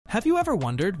Have you ever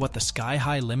wondered what the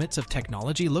sky-high limits of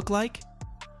technology look like?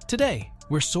 Today,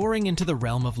 we're soaring into the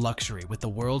realm of luxury with the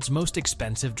world's most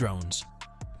expensive drones.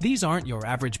 These aren't your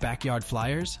average backyard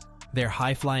flyers. They're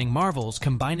high-flying marvels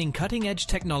combining cutting-edge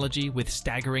technology with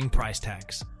staggering price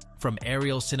tags. From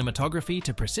aerial cinematography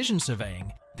to precision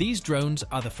surveying, these drones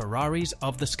are the Ferraris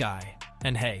of the sky.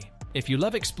 And hey, if you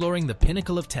love exploring the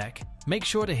pinnacle of tech, make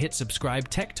sure to hit subscribe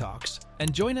Tech Talks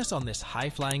and join us on this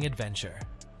high-flying adventure.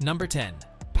 Number 10.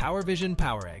 PowerVision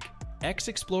PowerEgg X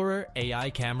Explorer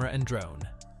AI Camera and Drone.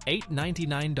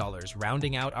 $899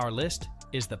 rounding out our list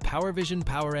is the PowerVision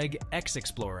PowerEgg X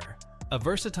Explorer, a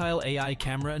versatile AI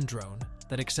camera and drone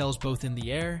that excels both in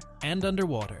the air and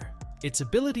underwater. Its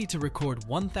ability to record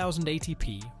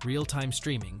 1080p real-time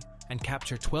streaming and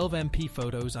capture 12MP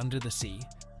photos under the sea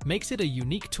makes it a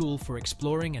unique tool for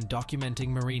exploring and documenting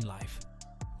marine life.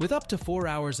 With up to 4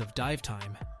 hours of dive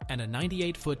time and a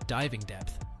 98-foot diving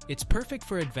depth, it's perfect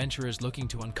for adventurers looking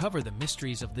to uncover the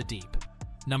mysteries of the deep.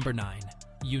 Number 9.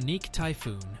 Unique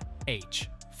Typhoon H.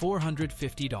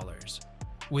 $450.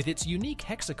 With its unique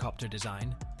hexacopter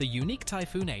design, the Unique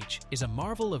Typhoon H is a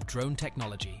marvel of drone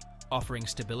technology, offering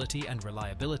stability and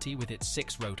reliability with its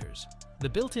 6 rotors. The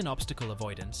built-in obstacle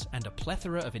avoidance and a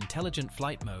plethora of intelligent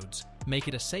flight modes make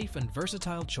it a safe and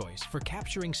versatile choice for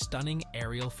capturing stunning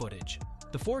aerial footage.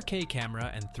 The 4K camera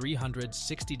and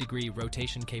 360-degree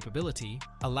rotation capability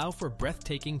allow for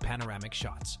breathtaking panoramic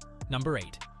shots. Number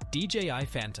 8. DJI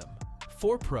Phantom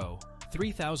 4 Pro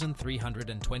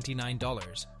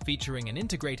 $3,329, featuring an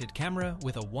integrated camera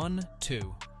with a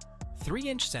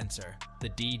 3-inch sensor. The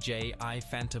DJI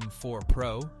Phantom 4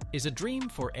 Pro is a dream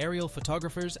for aerial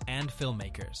photographers and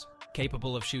filmmakers.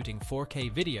 Capable of shooting 4K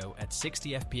video at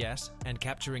 60 FPS and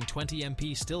capturing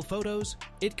 20MP still photos,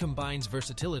 it combines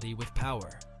versatility with power.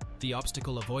 The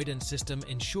obstacle avoidance system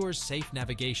ensures safe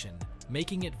navigation,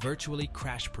 making it virtually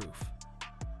crash-proof.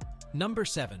 Number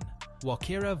 7.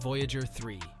 Walkera Voyager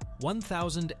 3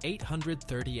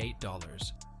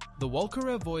 $1,838. The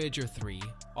Walkera Voyager 3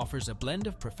 offers a blend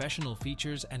of professional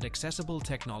features and accessible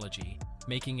technology,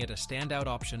 making it a standout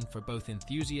option for both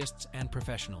enthusiasts and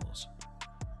professionals.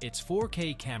 Its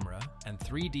 4K camera and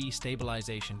 3D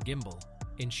stabilization gimbal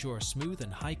ensure smooth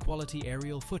and high-quality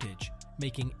aerial footage,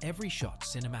 making every shot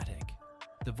cinematic.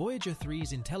 The Voyager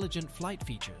 3's intelligent flight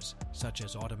features, such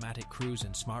as automatic cruise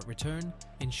and smart return,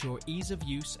 ensure ease of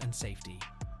use and safety.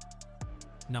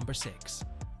 Number 6.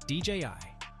 DJI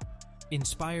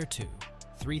Inspire 2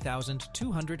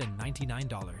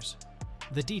 $3,299.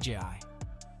 The DJI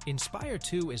Inspire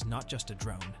 2 is not just a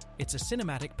drone, it's a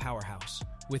cinematic powerhouse.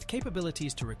 With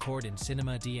capabilities to record in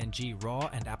Cinema DNG RAW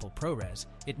and Apple ProRes,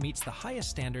 it meets the highest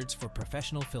standards for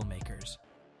professional filmmakers.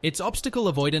 Its obstacle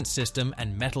avoidance system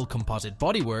and metal composite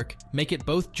bodywork make it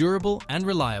both durable and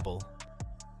reliable.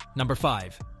 Number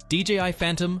 5. DJI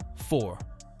Phantom 4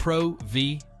 Pro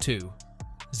V2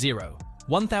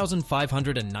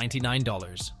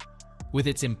 $1,599. With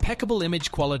its impeccable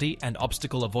image quality and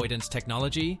obstacle avoidance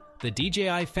technology, the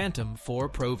DJI Phantom 4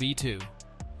 Pro V2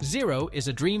 is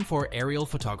a dream for aerial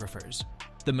photographers.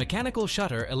 The mechanical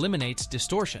shutter eliminates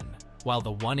distortion, while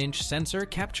the 1-inch sensor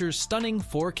captures stunning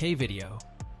 4K video.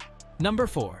 Number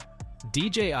 4.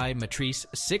 DJI Matrice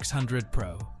 600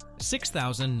 Pro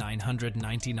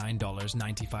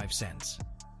 $6,999.95.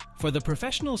 For the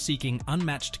professional seeking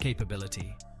unmatched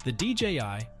capability, the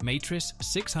DJI Matrice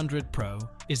 600 Pro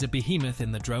is a behemoth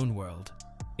in the drone world.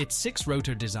 Its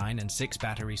 6-rotor design and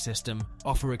 6-battery system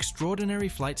offer extraordinary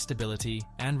flight stability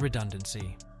and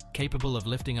redundancy. Capable of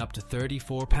lifting up to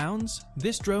 34 pounds,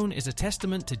 this drone is a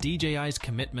testament to DJI's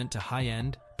commitment to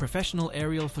high-end, professional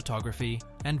aerial photography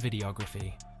and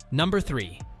videography. Number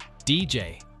 3.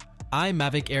 DJI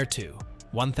Mavic Air 2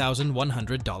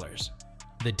 $1,100.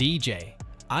 The DJI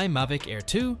Mavic Air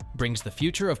 2 brings the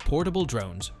future of portable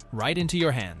drones right into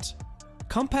your hands.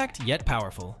 Compact yet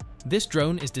powerful, this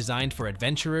drone is designed for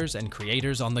adventurers and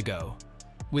creators on the go.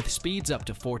 With speeds up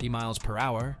to 40 miles per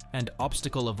hour and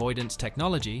obstacle avoidance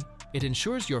technology, it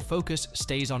ensures your focus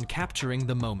stays on capturing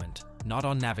the moment, not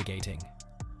on navigating.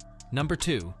 Number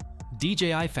 2.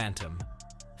 DJI Phantom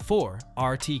 4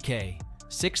 RTK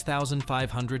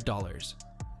 $6,500.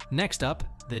 Next up,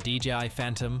 the DJI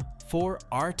Phantom 4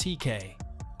 RTK,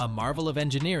 a marvel of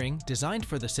engineering designed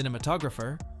for the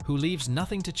cinematographer who leaves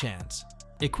nothing to chance.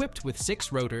 Equipped with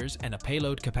 6 rotors and a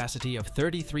payload capacity of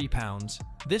 33 pounds,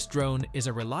 this drone is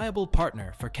a reliable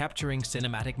partner for capturing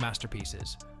cinematic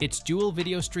masterpieces. Its dual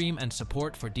video stream and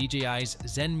support for DJI's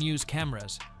ZenMuse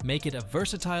cameras make it a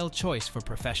versatile choice for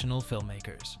professional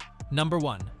filmmakers. Number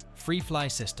 1. FreeFly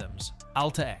Systems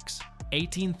Alta X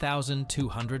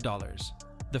 $18,200.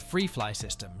 The FreeFly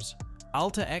Systems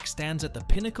Alta X stands at the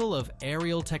pinnacle of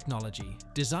aerial technology,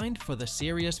 designed for the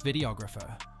serious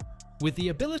videographer. With the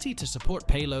ability to support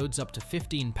payloads up to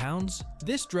 15 pounds,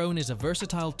 this drone is a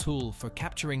versatile tool for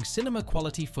capturing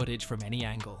cinema-quality footage from any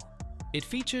angle. It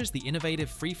features the innovative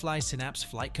FreeFly Synapse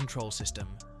flight control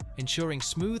system, ensuring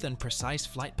smooth and precise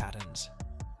flight patterns.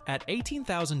 At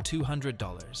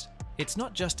 $18,200, it's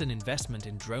not just an investment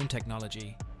in drone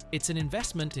technology, it's an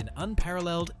investment in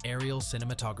unparalleled aerial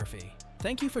cinematography.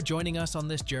 Thank you for joining us on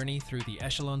this journey through the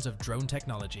echelons of drone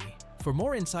technology. For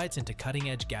more insights into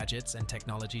cutting-edge gadgets and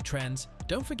technology trends,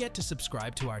 don't forget to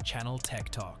subscribe to our channel Tech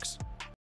Talks.